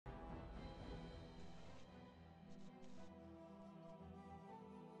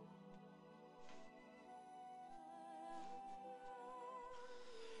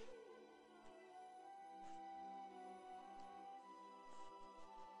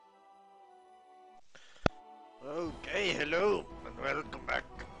Okay, hello and welcome back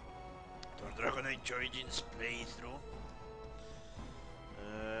to our Dragon Age Origins playthrough.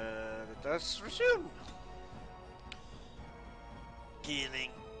 Let us resume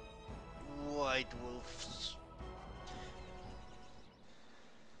killing white wolves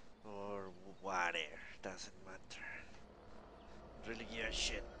or whatever, doesn't matter. Really give a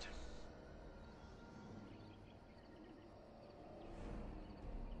shit.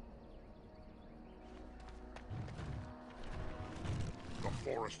 The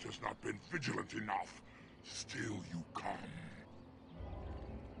forest has not been vigilant enough. Still you come.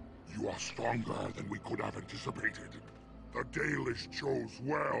 You are stronger than we could have anticipated. The Dalish chose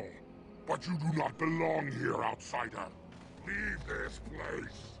well, but you do not belong here, outsider. Leave this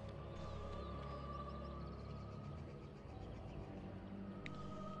place.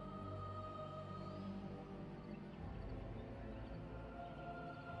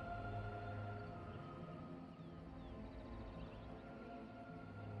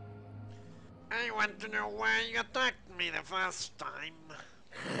 I want to know why you attacked me the first time.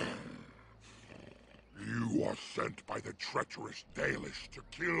 You are sent by the treacherous Dalish to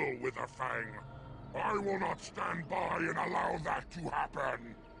kill Witherfang. I will not stand by and allow that to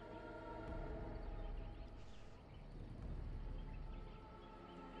happen.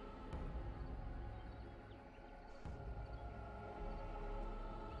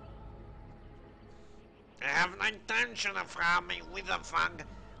 I have no intention of harming Witherfang.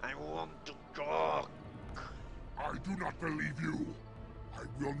 I want to talk. I do not believe you. I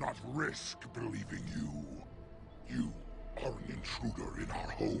will not risk believing you. You are an intruder in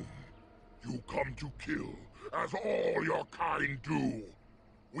our home. You come to kill, as all your kind do.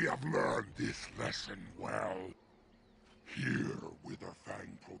 We have learned this lesson well. Here,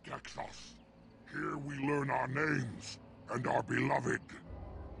 Witherfang protects us. Here we learn our names and are beloved.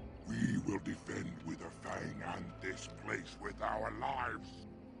 We will defend Witherfang and this place with our lives.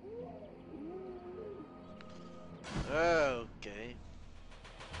 Okay.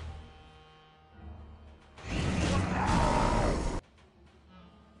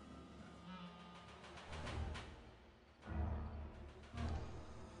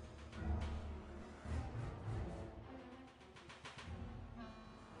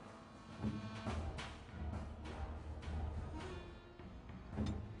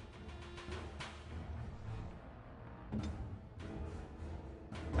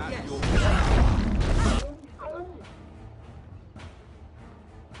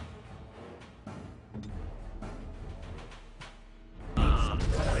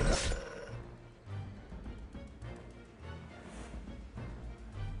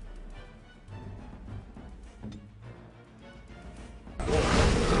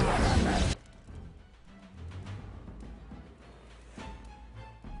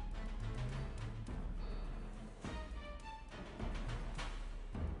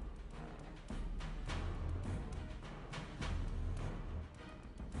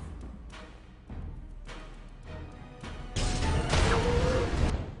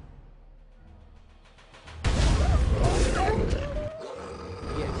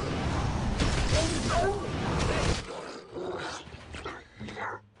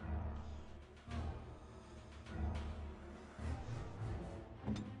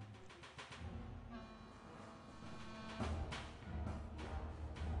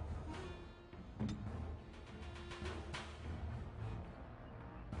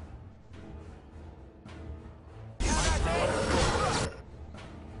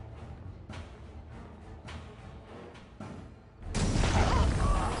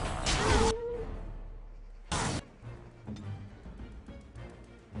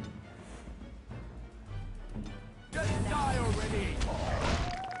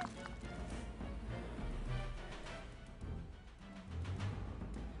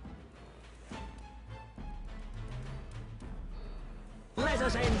 Let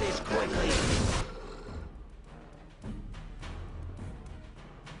us end this quickly!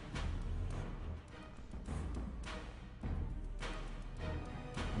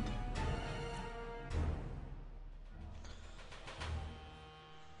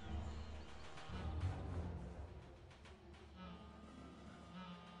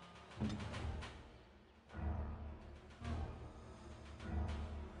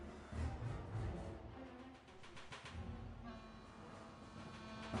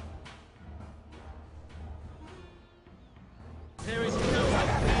 There is no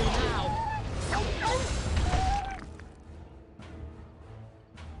hope now!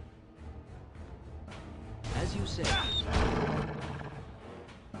 As you say.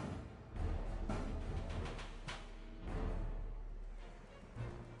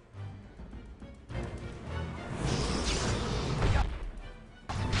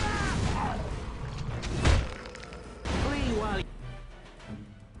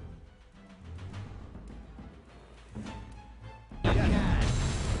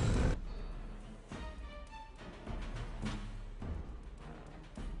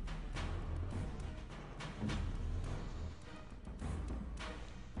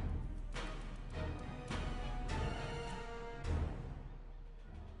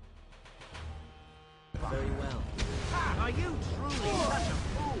 you truly such a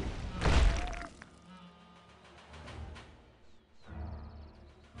fool?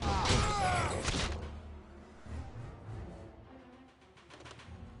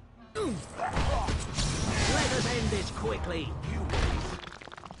 Let us end this quickly.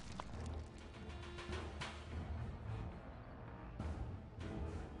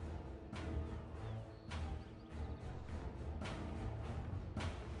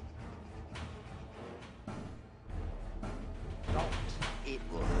 It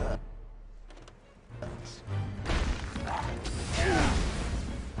will hurt.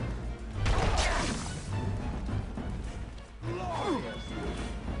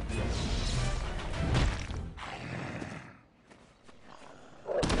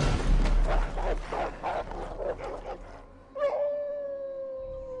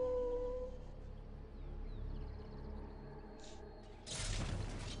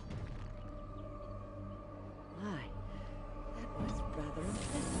 My, that was rather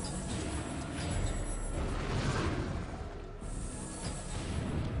impressive.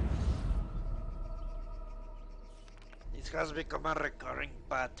 This has become a recurring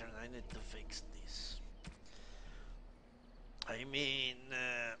pattern. I need to fix this. I mean,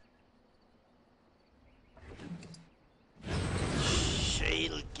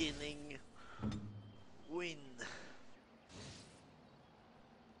 shale killing win.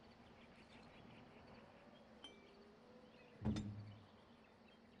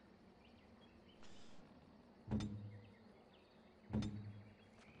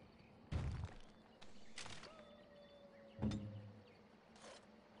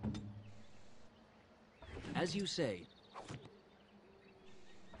 As you say.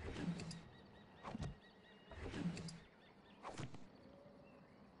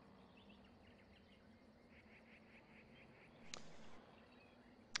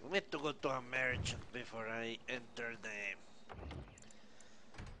 I need to go to a merchant before I enter the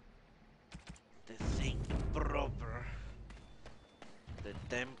thing proper. The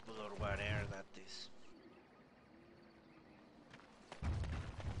temple or whatever that is.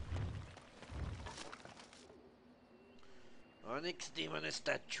 Onyx Demon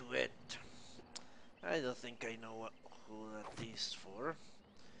Statuette. I don't think I know who that is for.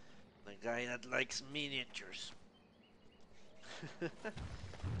 The guy that likes miniatures.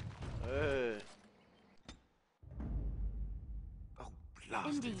 Oh,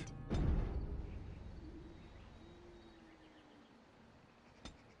 blast Indeed. it.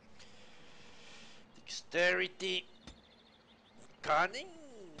 Dexterity, cunning,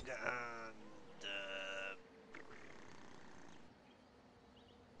 and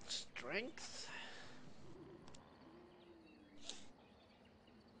strength.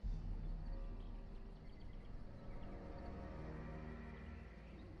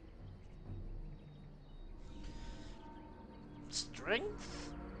 Strength?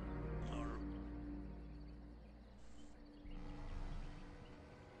 Or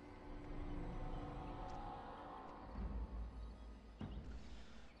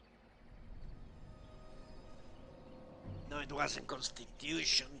no, it wasn't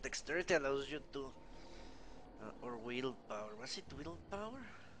Constitution. Dexterity allows you to, or willpower. Was it willpower?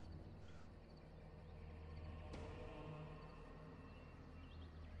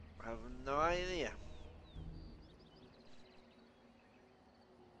 I have no idea.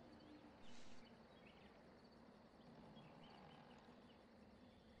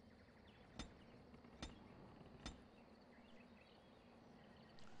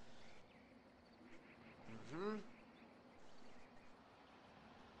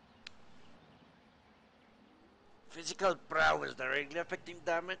 Physical prowess directly affecting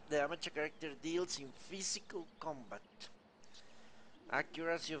damage a character deals in physical combat.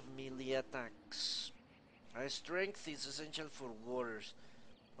 Accuracy of melee attacks. Strength is essential for warriors.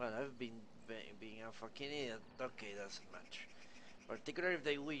 Well, I've been being a fucking idiot. Okay, doesn't matter. Particularly if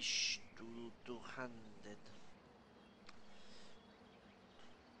they wish to two-handed.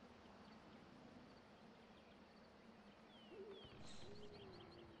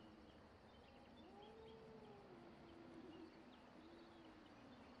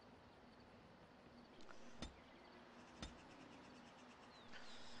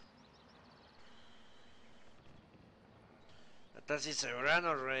 Tasi Severan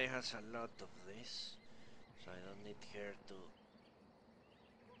already has a lot of this, so I don't need her to.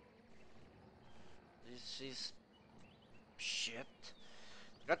 This is shit.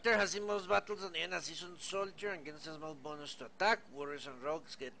 Gutter has in most battles on the end a seasoned soldier and gets a small bonus to attack. Warriors and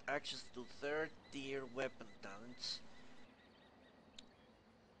rogues get access to third tier weapon talents.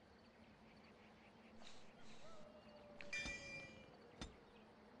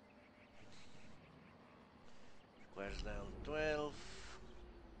 Requires level 12.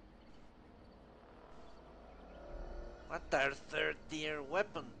 What are third tier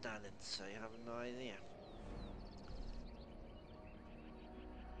weapon talents? I have no idea.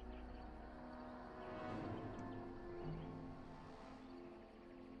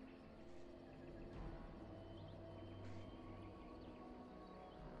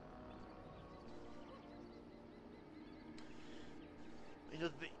 May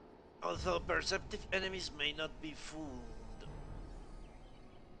not be. Although perceptive enemies may not be fooled.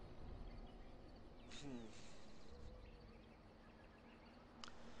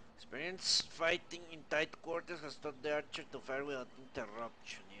 Experience fighting in tight quarters has taught the archer to fire without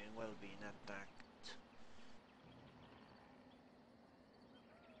interruption, even while being attacked.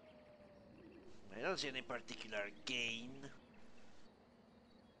 I don't see any particular gain.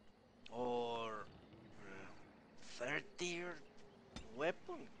 Or... third tier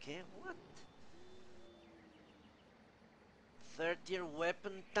weapon? Okay, what? Third tier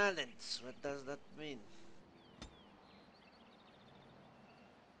weapon talents, what does that mean?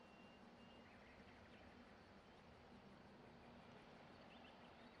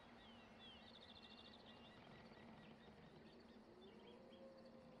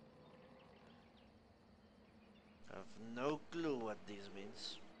 I have no clue what this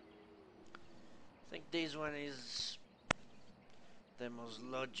means. I think this one is the most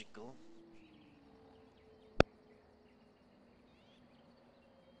logical.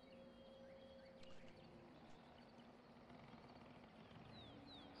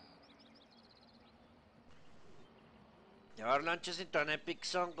 The hour launches into an epic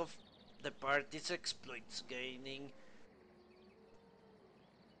song of the party's exploits, gaining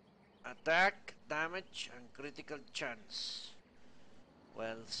attack, damage, and critical chance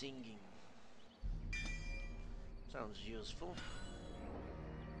while singing. Sounds useful.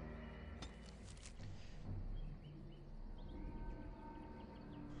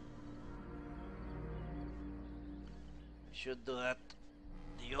 I should do that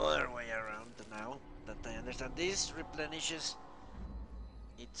the other way around now that I understand. This replenishes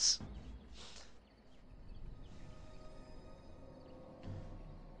its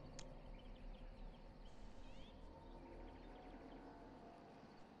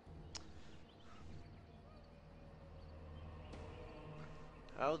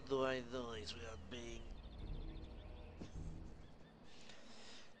how do I do this without being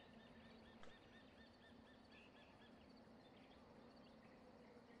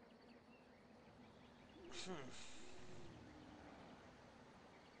hmm.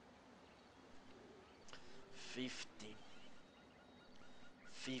 50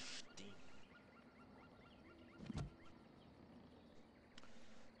 50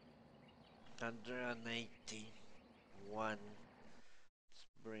 181. Let's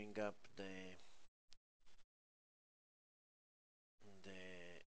bring up the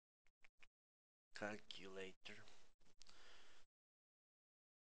calculator.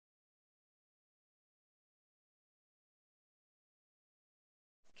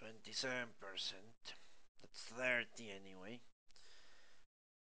 %. That's 30 anyway.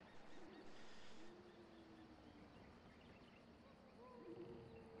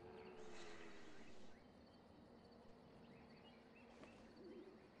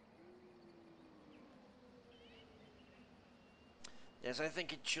 Yes, I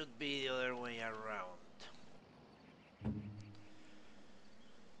think it should be the other way around.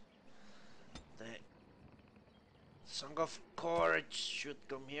 The Song of Courage should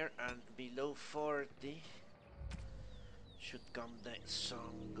come here, and below 40 should come the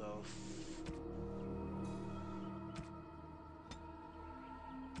Song of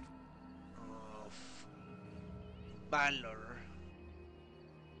Valor.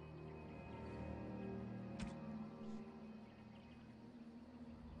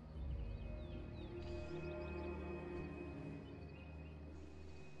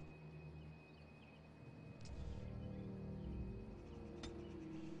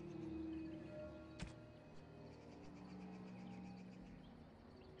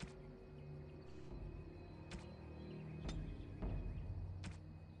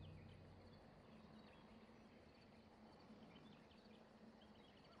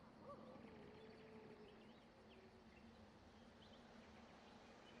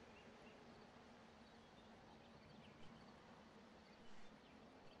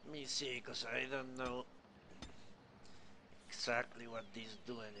 Let me see, because I don't know exactly what these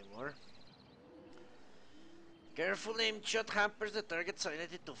do anymore. Careful aimed shot hampers the target's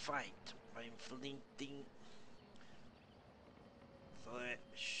ability to fight by inflicting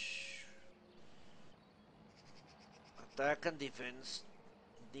attack and defense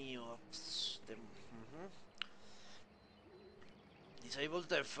debuffs. Disables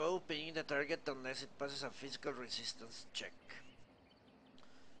the foe, pinning the target unless it passes a physical resistance check.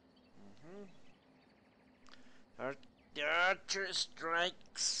 The archer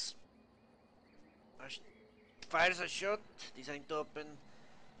strikes. Fires a shot designed to open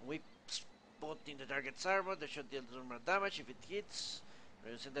weak spot in the target's armor. The shot deals normal damage if it hits,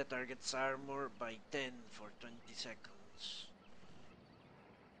 reducing the target's armor by 10 for 20 seconds.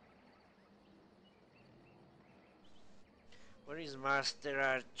 Where is Master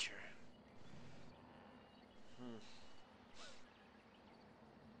Archer?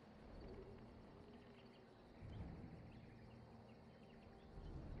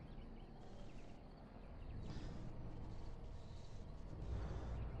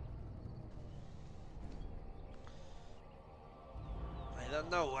 I don't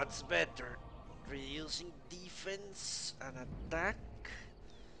know what's better. Reducing defense and attack?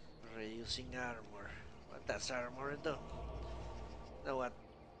 Reducing armor. What does armor do? Know what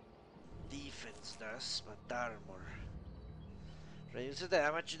defense does, but armor. Reduces the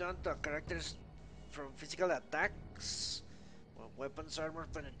damage done to characters from physical attacks. When weapons armor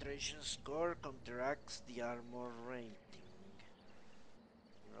penetration score counteracts the armor rating.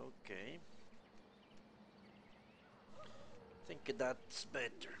 Okay. I think that's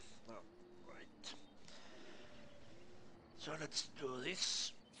better. Alright. So let's do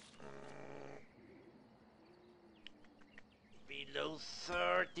this. Below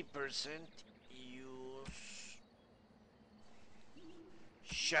 30% use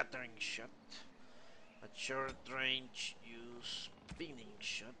shattering shot. At short range use spinning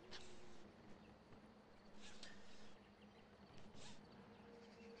shot.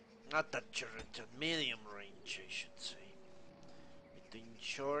 Not at short, at medium range I should say. Between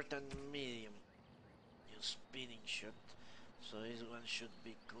short and medium use spinning shot. So this one should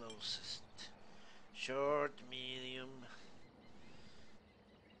be closest. Short, medium.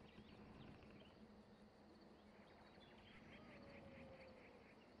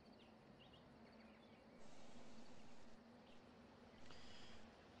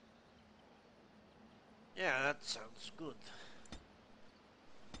 Yeah, that sounds good.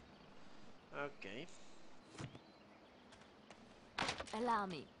 Okay. Allow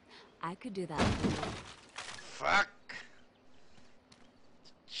me. I could do that for you. Fuck!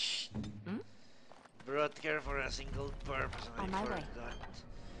 Brought here for a single purpose and On I my way. forgot.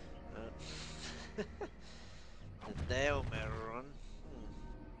 The Deomeron.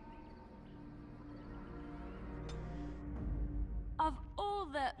 Of all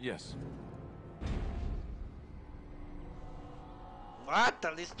the... Yes. What?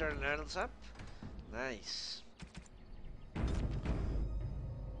 At least turn levels up? Nice.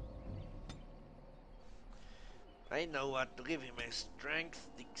 I know what to give him: a strength,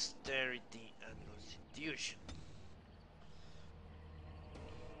 dexterity, and constitution.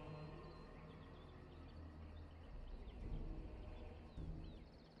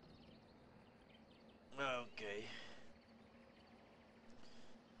 Okay.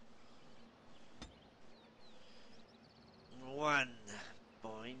 One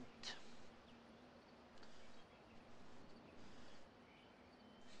point.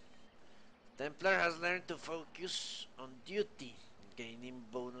 Templar has learned to focus on duty, gaining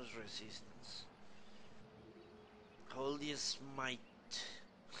bonus resistance. Holy Smite.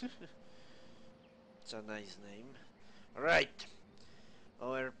 It's a nice name. Alright.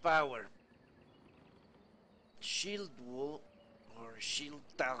 Overpower. Shield wall or shield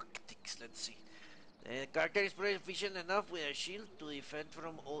tactics. Let's see. The character is proficient enough with a shield to defend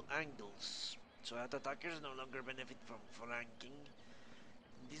from all angles, so that attackers no longer benefit from flanking.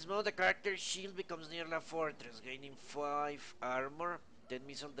 In this mode, the character's shield becomes nearly a fortress, gaining 5 armor, 10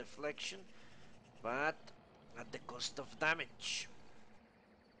 missile deflection, but at the cost of damage.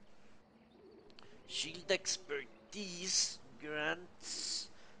 Shield expertise grants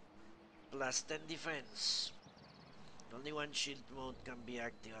plus 10 defense. Only one shield mode can be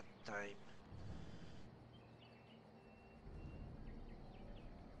active at a time.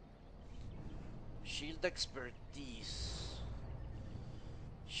 Shield expertise.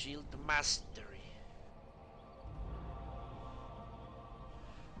 Shield mastery.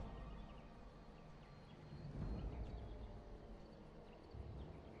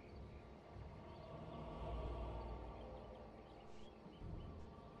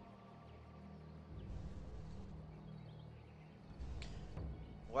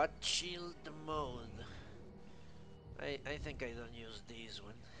 What shield mode? I think I don't use this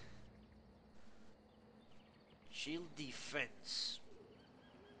one. Shield defense.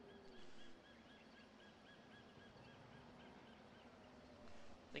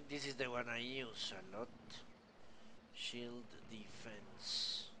 I think this is the one I use a lot. Shield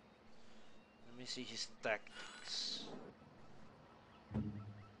defense. Let me see his tactics.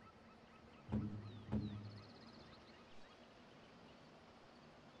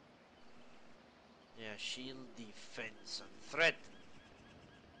 Yeah, shield defense and threat.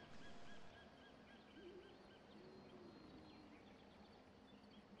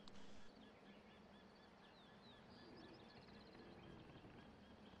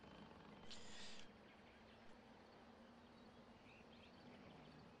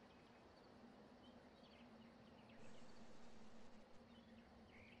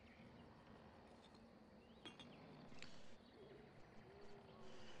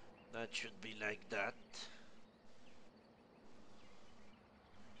 That should be like that.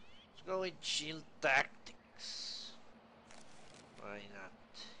 Let's go with shield tactics. Why not?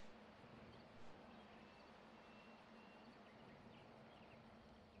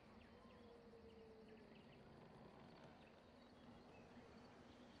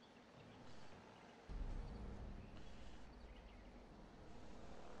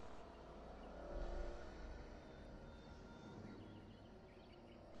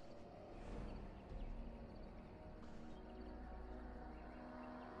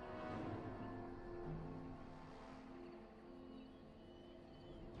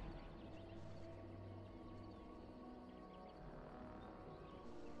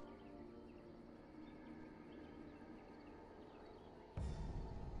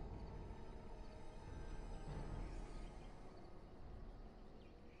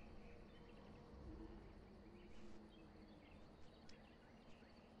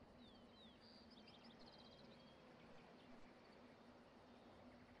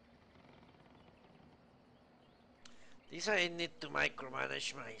 This I need to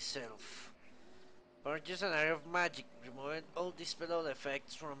micromanage myself. Purchase an area of magic, removing all dispelled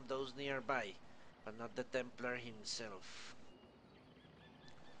effects from those nearby, but not the Templar himself.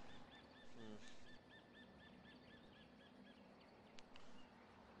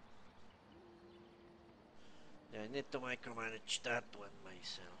 Yeah, I need to micromanage that one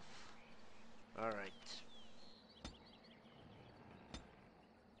myself. Alright.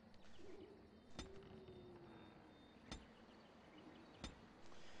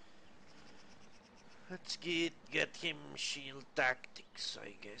 Let's get him shield tactics,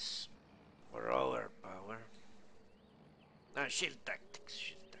 I guess. Or overpower. Ah, shield tactics,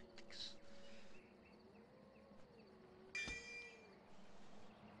 shield tactics.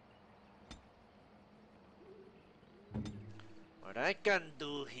 What I can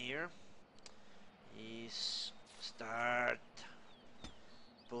do here is start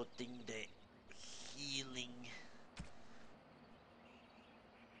putting the healing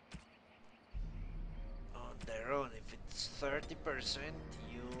on their own. If it's 30%,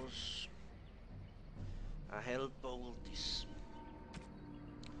 use a hell poultice.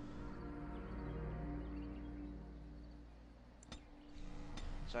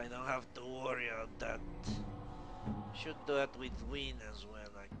 So I don't have to worry about that. Should do that with Win as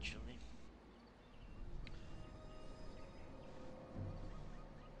well, actually.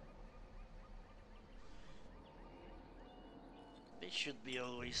 This should be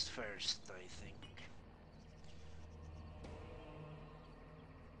always first, I think.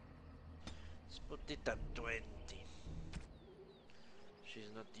 Let's put it at 20. She's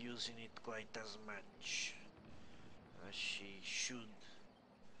not using it quite as much as she should.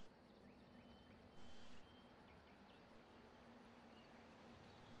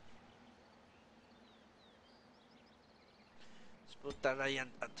 Let's put Alliant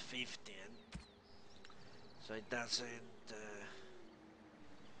at 50, so it doesn't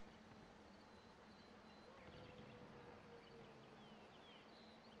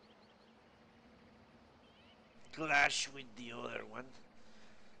clash with the other one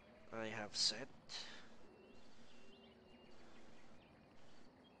I have set.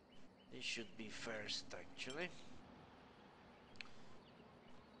 This should be first, actually.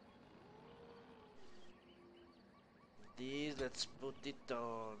 This, let's put it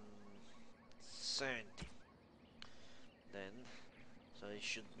on 70. Then, so it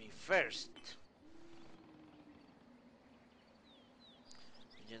should be first.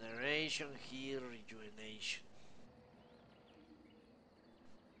 Regeneration, heal, rejuvenation.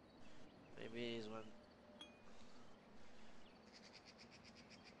 Maybe this one.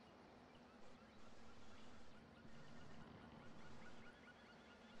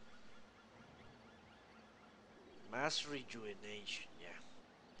 Mass rejuvenation,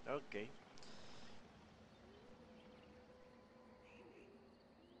 yeah. Okay.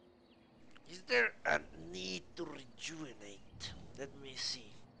 Is there a need to rejuvenate? Let me see.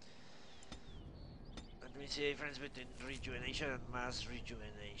 Let me see the difference between rejuvenation and mass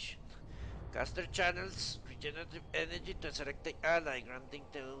rejuvenation. Caster channels regenerative energy to a selected ally, granting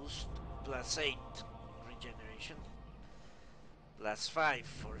the boost +8 regeneration, +5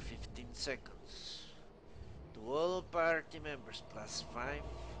 for 15 seconds. To all party members, +5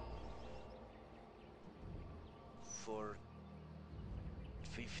 for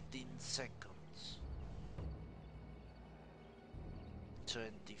 15 seconds.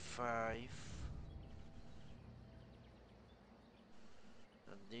 25.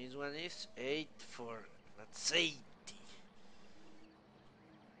 And this one is 8 for, that's 80.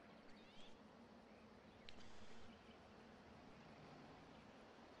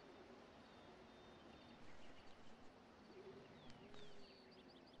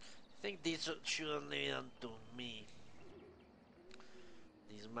 I think this should only be done to me.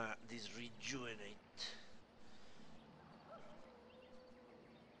 This rejuvenate.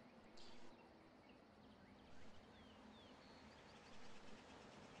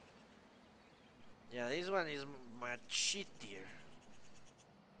 Yeah, this one is much shittier.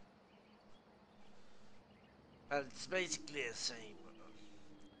 Well, it's basically the same.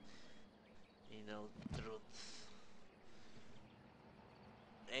 You know, truth.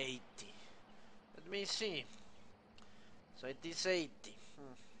 80. Let me see. So it is 80.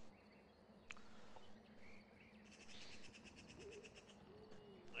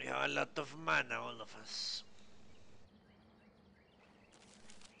 We have a lot of mana, all of us.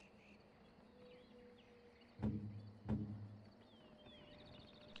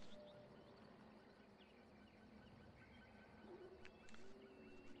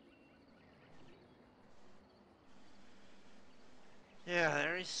 Yeah,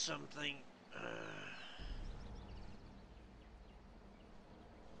 there is something.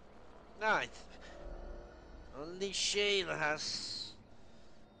 No, only Shale has.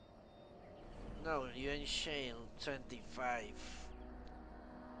 No, you and Shale 25.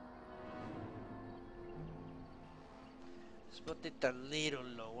 Let's put it a little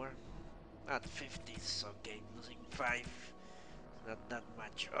lower. At 50 is okay, losing 5. Not that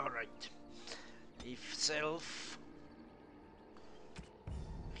much. Alright. If self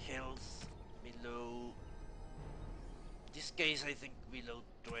health below. This case I think below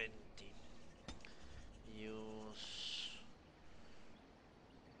 20. Use.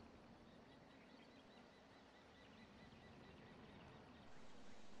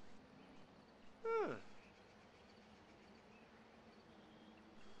 Huh.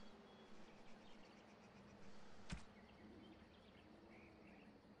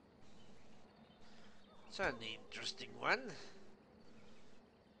 It's an interesting one.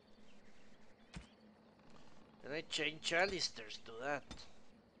 And I change Alistairs to that.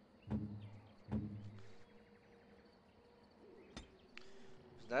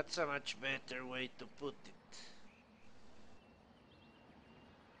 That's a much better way to put it.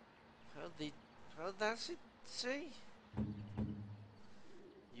 How does it say?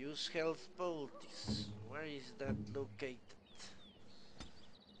 Use health poultice. Where is that located?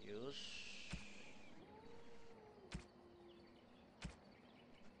 Use.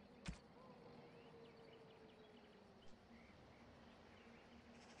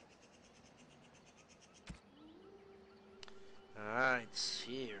 Ah, it's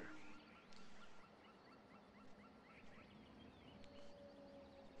here.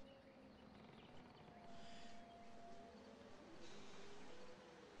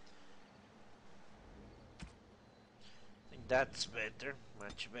 I think that's better,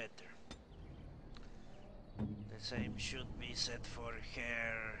 much better. The same should be set for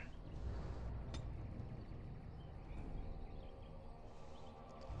hair.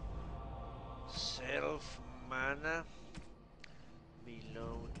 Self mana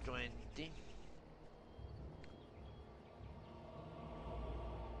below 20.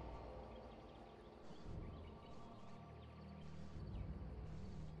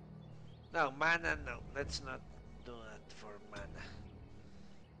 No, mana no. Let's not do that for mana.